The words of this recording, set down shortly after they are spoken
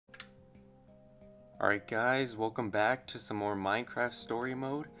Alright guys, welcome back to some more Minecraft story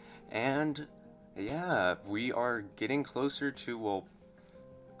mode, and yeah, we are getting closer to,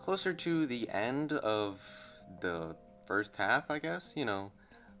 closer to the end of the first half, I guess, yeah,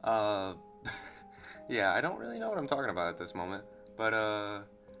 I don't really know what I'm talking about at this moment, but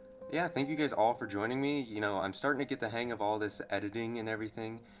yeah, thank you guys all for joining me. I'm starting to get the hang of all this editing and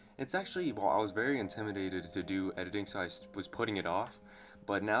everything. It's actually, I was very intimidated to do editing, so I was putting it off.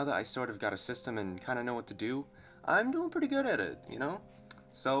 But now that I sort of got a system and kind of know what to do, I'm doing pretty good at it,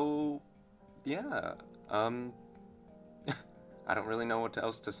 So, yeah, I don't really know what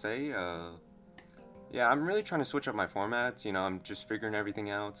else to say. Yeah, I'm really trying to switch up my formats, I'm just figuring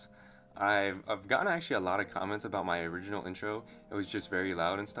everything out. I've gotten actually a lot of comments about my original intro. It was just very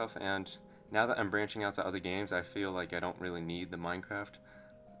loud and stuff, and now that I'm branching out to other games, I feel like I don't really need the Minecraft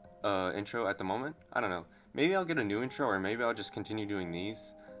intro at the moment. I don't know. Maybe I'll get a new intro, or maybe I'll just continue doing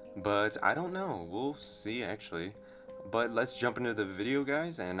these. But I don't know. We'll see, actually. But let's jump into the video,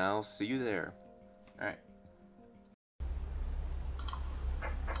 guys, and I'll see you there. Alright.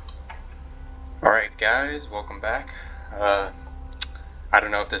 Alright, guys. Welcome back. I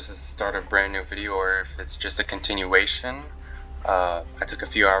don't know if this is the start of a brand new video, or if it's just a continuation. I took a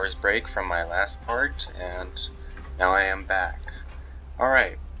few hours break from my last part, and now I am back.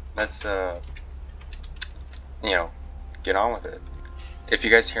 Alright. Let's, get on with it. If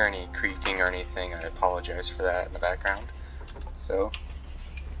you guys hear any creaking or anything, I apologize for that in the background. So,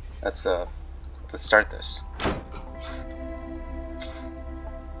 let's start this.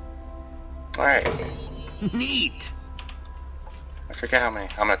 Alright. Neat! I forget how many.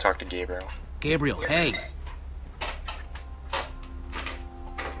 I'm gonna talk to Gabriel. Gabriel, hey!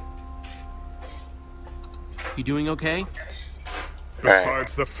 You doing okay?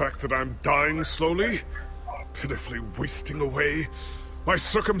 Besides the fact that I'm dying slowly, pitifully wasting away, my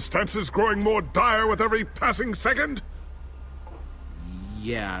circumstances growing more dire with every passing second?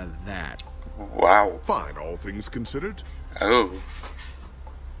 Yeah, that. Wow. Fine, all things considered. Oh.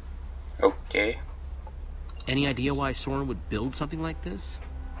 Okay. Any idea why Soren would build something like this?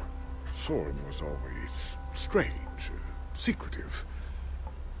 Soren was always strange, secretive.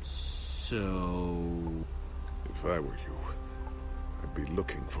 So... If I were you, I'd be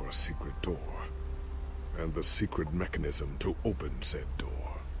looking for a secret door. And the secret mechanism to open said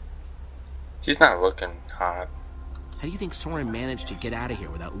door. He's not looking hot. How do you think Soren managed to get out of here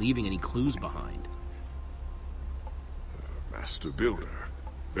without leaving any clues behind? Master builder.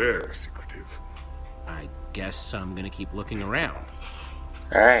 Very secretive. I guess I'm gonna keep looking around.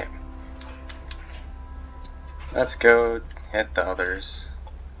 Alright. Let's go hit the others.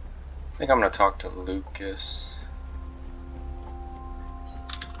 I think I'm gonna talk to Lucas.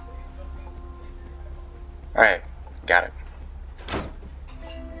 Alright, got it.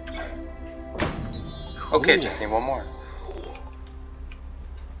 Cool. Okay, just need one more.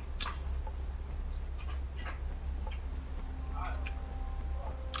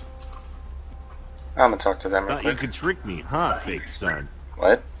 I'm gonna talk to them real Thought you quick. could trick me, huh, fake son?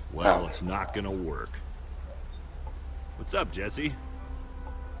 What? Well, Oh. it's not gonna work. What's up, Jesse?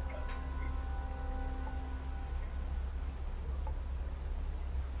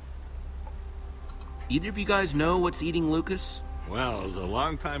 Either of you guys know what's eating Lucas? Well, as a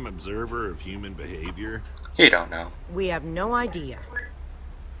longtime observer of human behavior, You don't know. We have no idea.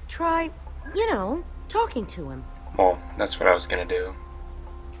 Try, talking to him. Well, that's what I was gonna do.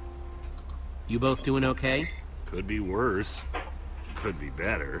 You both doing okay? could be worse, could be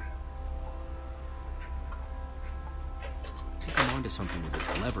better. I think I'm onto something with this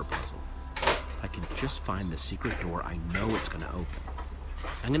lever puzzle. If I can just find the secret door, I know it's gonna open.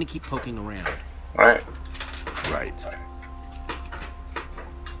 I'm gonna keep poking around. Alright. Right.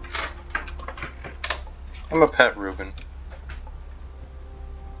 I'm a pet Reuben.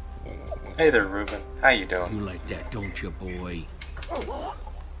 Hey there, Reuben. How you You doing? like that, don't you, boy?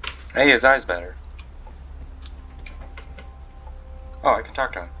 Hey, his eye's better. Oh, I can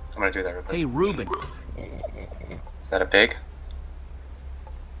talk to him. I'm gonna do that real quick. Hey, Reuben. Is that a pig?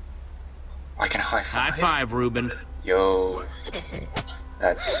 I can high five. High five, Reuben. Yo.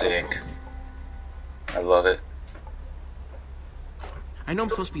 That's sick. I love it. I know I'm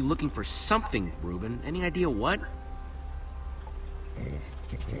supposed to be looking for something, Reuben. Any idea what?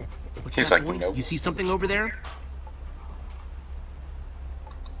 What's He's that, like, boy? nope. You see something over there?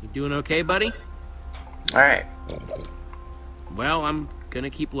 You doing okay, buddy? Alright. Well, I'm gonna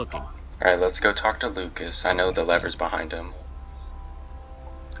keep looking. Alright, let's go talk to Lucas. I know the lever's behind him.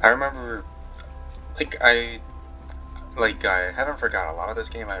 I remember, I haven't forgot a lot of this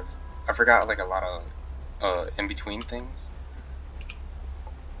game. I forgot, a lot of, in-between things.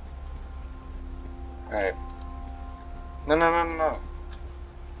 Alright. No.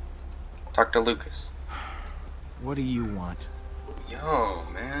 Talk to Lucas. What do you want? Yo,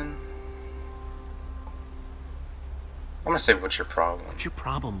 man. I'm gonna say, what's your problem? What's your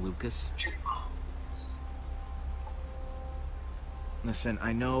problem, Lucas? Listen,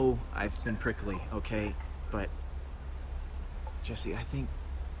 I know I've been prickly, okay? But... Jesse, I think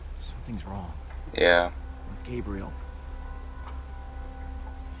something's wrong. Yeah. With Gabriel.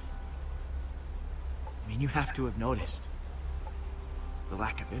 I mean, you have to have noticed. The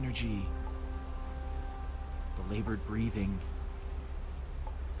lack of energy. The labored breathing.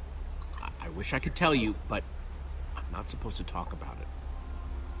 I wish I could tell you, but I'm not supposed to talk about it.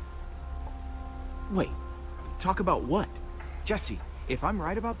 Wait, talk about what? Jesse, if I'm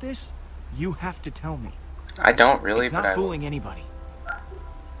right about this, you have to tell me. I don't really, it's but not fooling anybody. At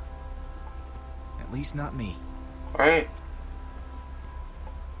least not me. Right.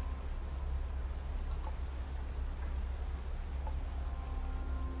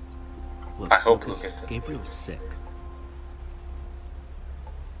 Look, I hope Lucas did. Gabriel's sick.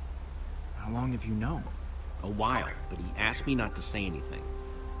 How long have you known? A while, but he asked me not to say anything.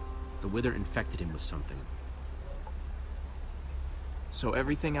 The wither infected him with something. So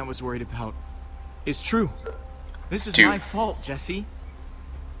everything I was worried about is true. This is Dude. my fault, Jesse.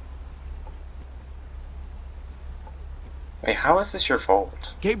 Wait, how is this your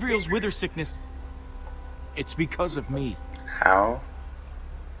fault? Gabriel's wither sickness. It's because of me. How?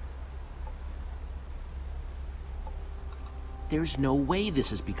 There's no way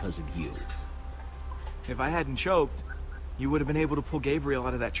this is because of you. If I hadn't choked, you would have been able to pull Gabriel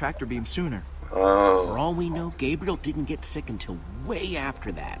out of that tractor beam sooner. For Oh. all we know, Gabriel didn't get sick until way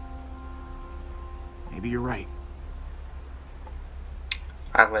after that. Maybe you're right.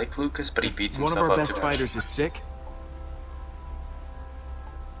 I like Lucas, but he beats One himself of our up best too much. fighters is sick.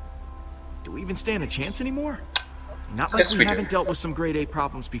 Do we even stand a chance anymore? Not like Yes, we we do. haven't dealt with some grade A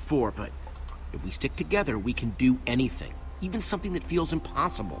problems before, but If we stick together, we can do anything. Even something that feels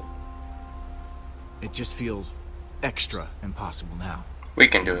impossible. it just feels extra impossible now. We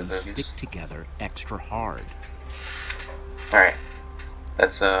can do it, We stick Lucas. together extra hard. Alright.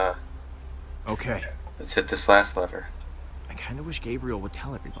 Let's Okay. hit this last lever. I kind of wish Gabriel would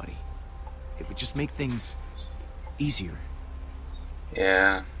tell everybody. It would just make things easier.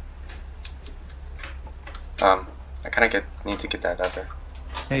 Yeah. I kind of need to get that lever.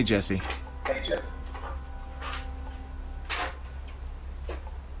 Hey, Jesse.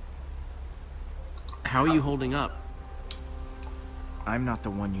 How are you holding up? I'm not the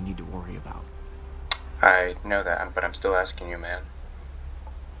one you need to worry about. I know that, but I'm still asking you, man.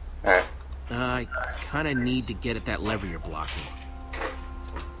 Alright. I kind of need to get at that lever you're blocking.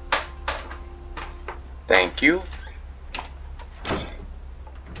 Thank you.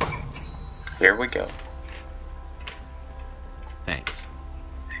 Here we go. Thanks.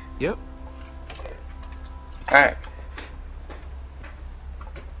 Yep. Alright.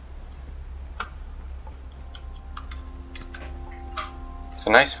 It's a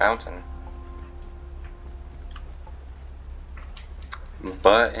nice fountain.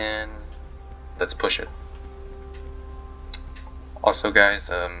 Button. Let's push it. Also, guys,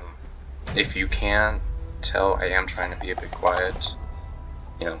 if you can't tell, I am trying to be a bit quiet.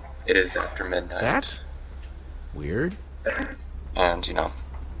 You know, it is after midnight. That's weird. And, you know,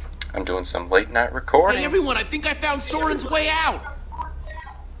 I'm doing some late night recording. Hey everyone, I think I found Soren's way out!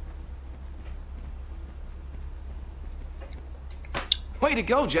 Way to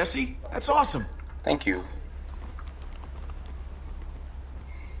go, Jesse. That's awesome. Thank you.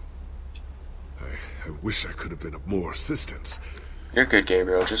 I wish I could have been of more assistance. You're good,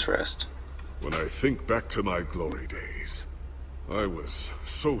 Gabriel. Just rest. When I think back to my glory days, I was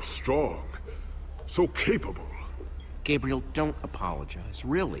so strong, so capable. Gabriel, don't apologize,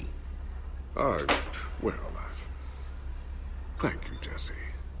 really. Thank you, Jesse.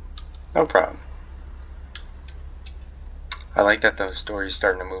 No problem. I like that the story's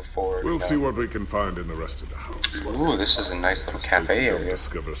starting to move forward. We'll you know. see what we can find in the rest of the house. Ooh, this is a nice little cafe We'll area.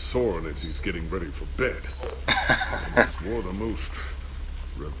 discover Soren as he's getting ready for bed. Almost wore the most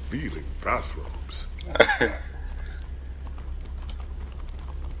revealing bathrobes.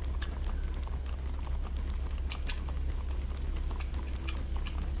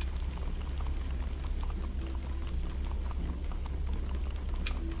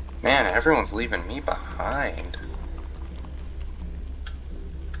 Man, everyone's leaving me behind.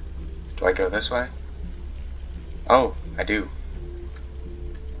 Do I go this way? Oh, I do.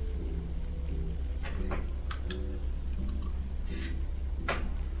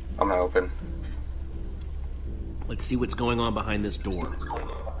 I'm gonna open. Let's see what's going on behind this door.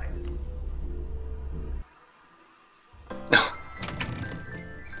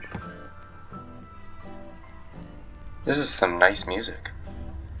 This is some nice music.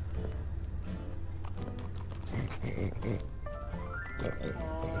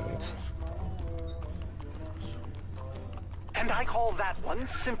 And I call that one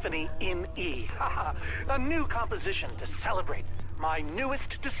Symphony in E. A new composition to celebrate my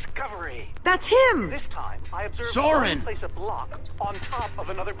newest discovery. That's him! This time, I observed Soren! place a block on top of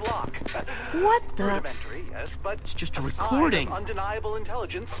another block. What the? Rudimentary, yes, but It's just a sign of recording. Undeniable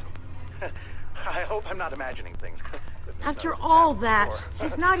intelligence. I hope I'm not imagining things. After all that,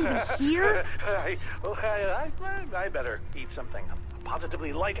 he's not even here? I better eat something. I'm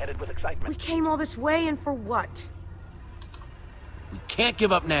positively lightheaded with We excitement. came all this way and for what? We can't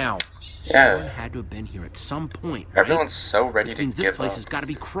give up now. Yeah. Someone had to have been here at some point, right? Everyone's so ready Which to means this give place up. has got to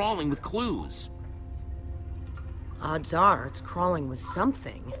be crawling with clues. Odds are it's crawling with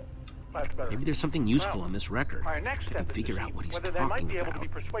something. Much better. Maybe there's something useful on this record. Our next I can step is figure to out see what he's whether they might talking be able to about. be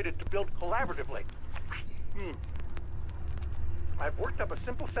persuaded to build collaboratively. I've worked up a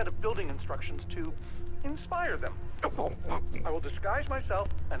simple set of building instructions to inspire them. I will disguise myself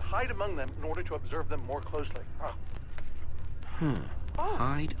and hide among them in order to observe them more closely.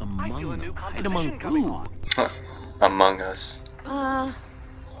 Hide I among feel a new them. Hide composition among coming who? on. Among Us.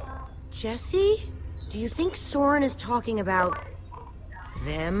 Jesse? Do you think Soren is talking about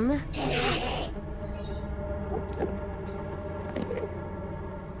them?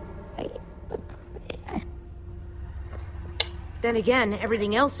 Then again,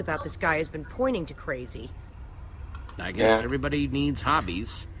 everything else about this guy has been pointing to crazy. I guess Yeah. everybody needs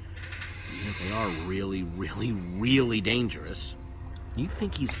hobbies. Even if they are really, really, really dangerous. You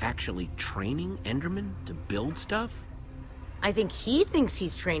think he's actually training Endermen to build stuff? I think he thinks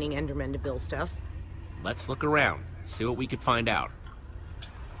he's training Endermen to build stuff. Let's look around, see what we could find out.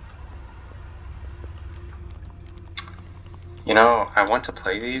 You know, I want to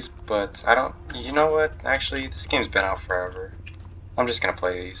play these, but I don't... You know what? Actually, this game's been out forever. I'm just gonna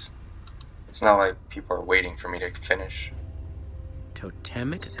play these. It's not like people are waiting for me to finish.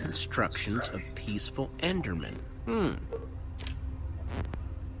 Totemic constructions of peaceful Endermen.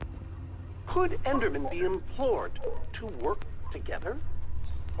 Could Endermen be implored to work together?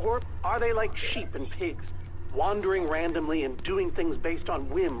 Or are they like sheep and pigs, wandering randomly and doing things based on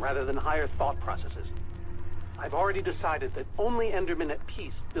whim rather than higher thought processes? I've already decided that only Endermen at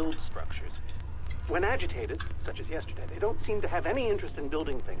peace build structures. When agitated, such as yesterday, they don't seem to have any interest in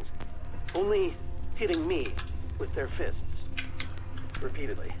building things, only hitting me with their fists.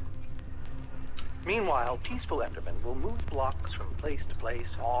 Repeatedly. Meanwhile, peaceful Endermen will move blocks from place to place,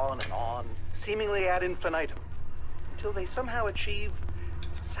 on and on, seemingly ad infinitum, until they somehow achieve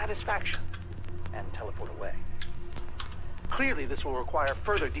satisfaction and teleport away. Clearly, this will require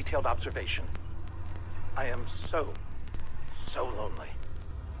further detailed observation. I am so lonely.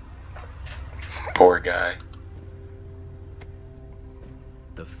 Poor guy.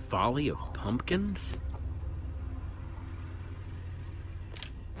 The folly of pumpkins?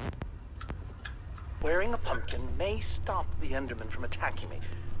 Wearing a pumpkin may stop the Endermen from attacking me,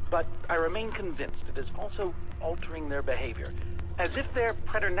 but I remain convinced it is also altering their behavior, as if their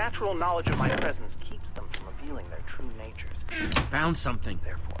preternatural knowledge of my presence keeps them from revealing their true natures. Found something.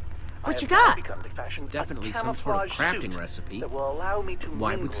 Therefore, What I you have now got? begun to fashion a Definitely some sort of camouflage crafting suit recipe. that will allow me to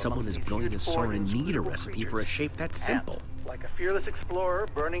Why mingle would someone among as these brilliant as heretofore Soren need a inscrutable recipe for a creatures. shape that And, simple? like a fearless explorer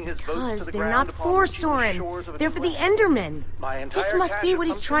burning his boats to Because the they're ground not upon for the Soren. shores of a They're new for the land. Endermen. My entire This must cache be of what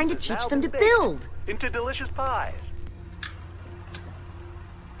he's trying to pumpkins has teach now them to been baked build. into delicious pies.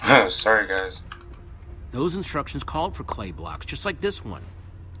 Sorry, guys. Those instructions called for clay blocks, just like this one.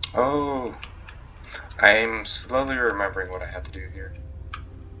 Oh. I'm slowly remembering what I have to do here.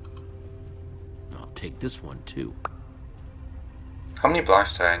 I'll take this one, too. How many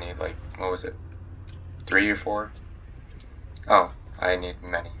blocks do I need? Like, what was it? 3 or 4? Oh, I need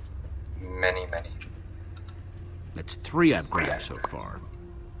many. Many. That's 3 I've grabbed so far.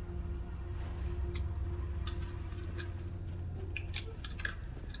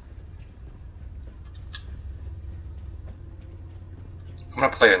 I'm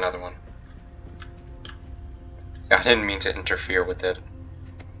gonna play another one. I didn't mean to interfere with it.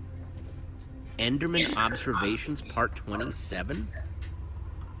 Enderman Observations Part 27?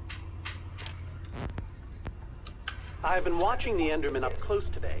 I've been watching the Endermen up close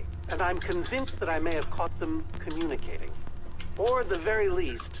today, and I'm convinced that I may have caught them communicating. Or at the very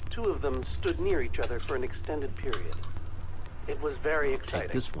least, 2 of them stood near each other for an extended period. It was very exciting.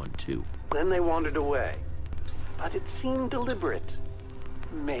 Take this one, too. Then they wandered away. But it seemed deliberate.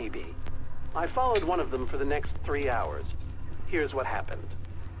 Maybe. I followed one of them for the next 3 hours. Here's what happened.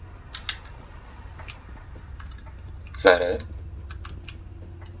 Is that it?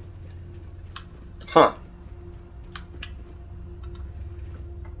 Huh.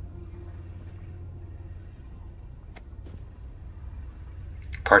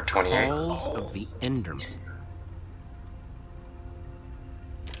 Part 28. Calls of the Endermen.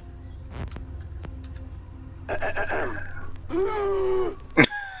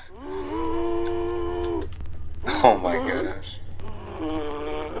 Oh my gosh.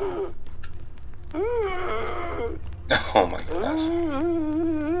 Oh my gosh.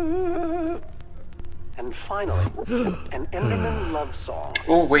 And finally, an Enderman love song.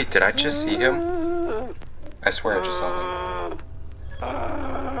 Oh wait, did I just see him? I swear I just saw him.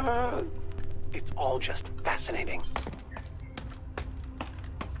 It's all just fascinating.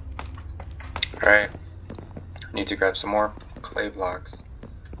 Alright. I need to grab some more clay blocks.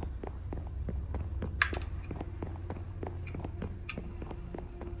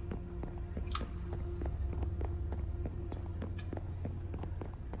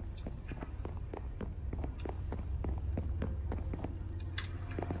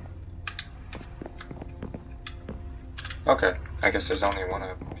 Okay, I guess there's only one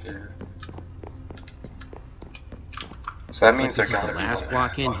up here. So that means This there is gotta the be last one.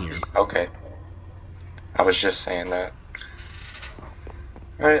 block in here. Okay. I was just saying that.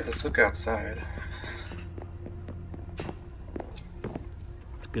 Alright, let's look outside.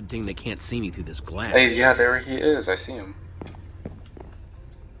 It's a good thing they can't see me through this glass. Hey, yeah, there he is. I see him.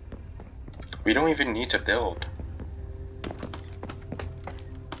 We don't even need to build.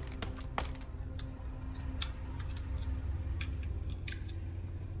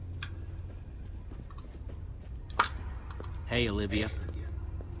 Hey, Olivia.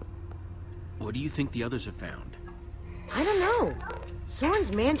 What do you think the others have found? I don't know.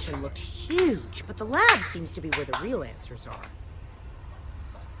 Soren's mansion looked huge, but the lab seems to be where the real answers are.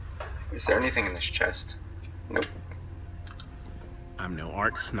 Is there anything in this chest? Nope. I'm no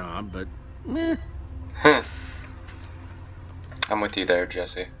art snob, but meh. I'm with you there,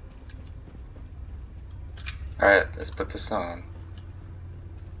 Jesse. Alright, let's put this on.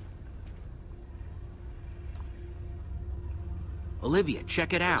 Olivia,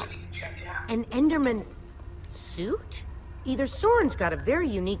 check it out. An Enderman suit? Either Soren's got a very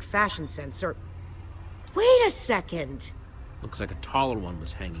unique fashion sense, or... Wait a second! Looks like a taller one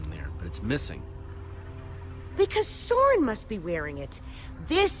was hanging there, but it's missing. Because Soren must be wearing it.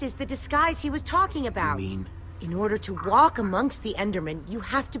 This is the disguise he was talking about. You mean? In order to walk amongst the Endermen, you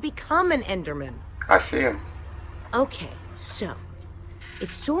have to become an Enderman. I see him. Okay, so...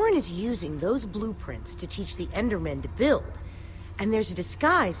 if Soren is using those blueprints to teach the Endermen to build, and there's a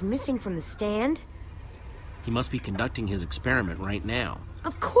disguise missing from the stand... He must be conducting his experiment right now.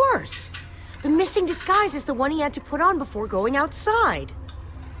 Of course! The missing disguise is the one he had to put on before going outside.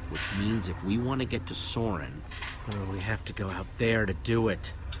 Which means if we want to get to Soren, we have to go out there to do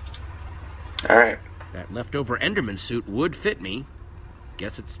it. Alright. That leftover Enderman suit would fit me.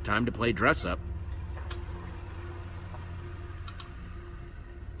 Guess it's time to play dress up.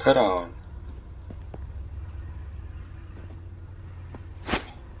 Put on.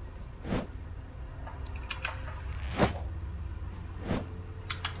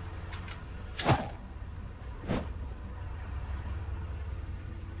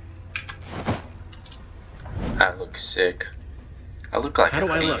 I look sick. I look like How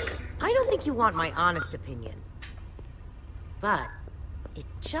do I thief. look? I don't think you want my honest opinion. But it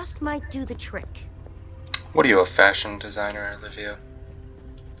just might do the trick. What are you, a fashion designer, Olivia?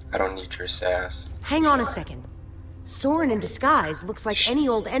 I don't need your sass. Hang on a second. Soren in disguise looks like any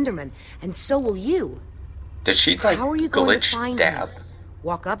old Enderman, and so will you. Did she, like, How are you going to glitch find dab? him?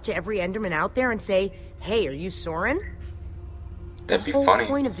 Walk up to every Enderman out there and say, "Hey, are you Soren?" That'd be The whole funny.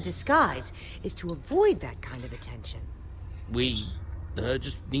 point of the disguise is to avoid that kind of attention. We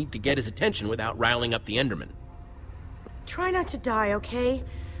just need to get his attention without riling up the Enderman. Try not to die, okay?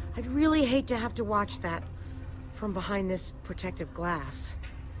 I'd really hate to have to watch that from behind this protective glass.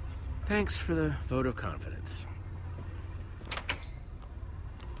 Thanks for the vote of confidence.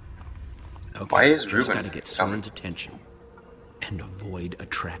 Okay, Why is just Ruben gotta get Soren's attention and avoid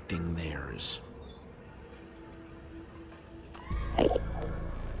attracting theirs.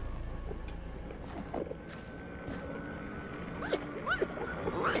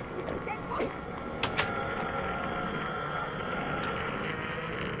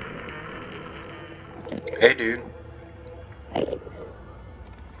 Hey, dude.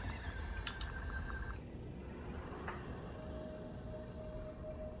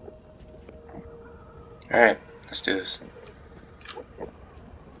 Alright, let's do this.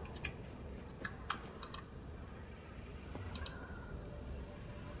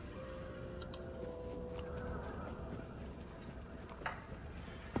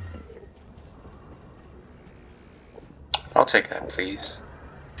 I'll take that, please.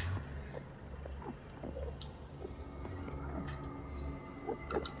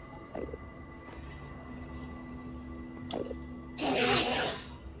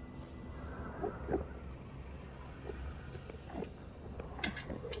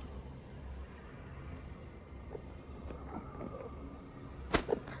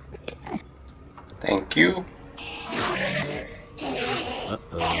 Thank you.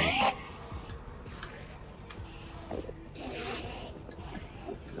 Uh-oh.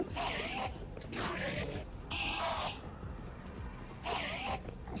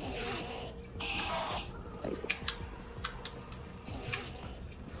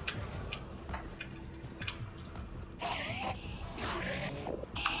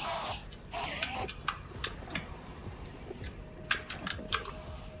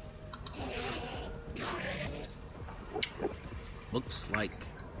 Looks like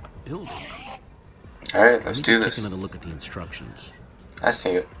a building. Alright, let's do this. Take another look at the instructions. I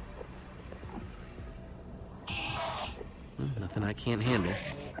see it. Nothing I can't handle.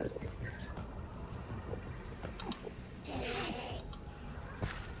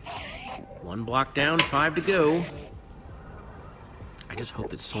 One block down, 5 to go. I just hope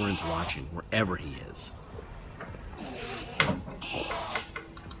that Soren's watching, wherever he is.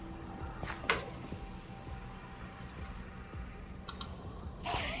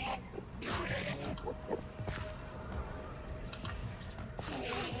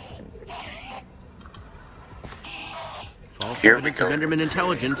 Here we Evidence go. of Enderman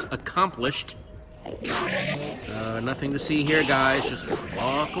intelligence accomplished. Nothing to see here, guys. Just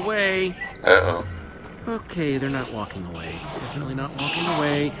walk away. Uh-oh. Okay, they're not walking away. Definitely not walking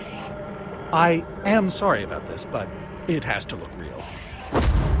away. I am sorry about this, but it has to look real.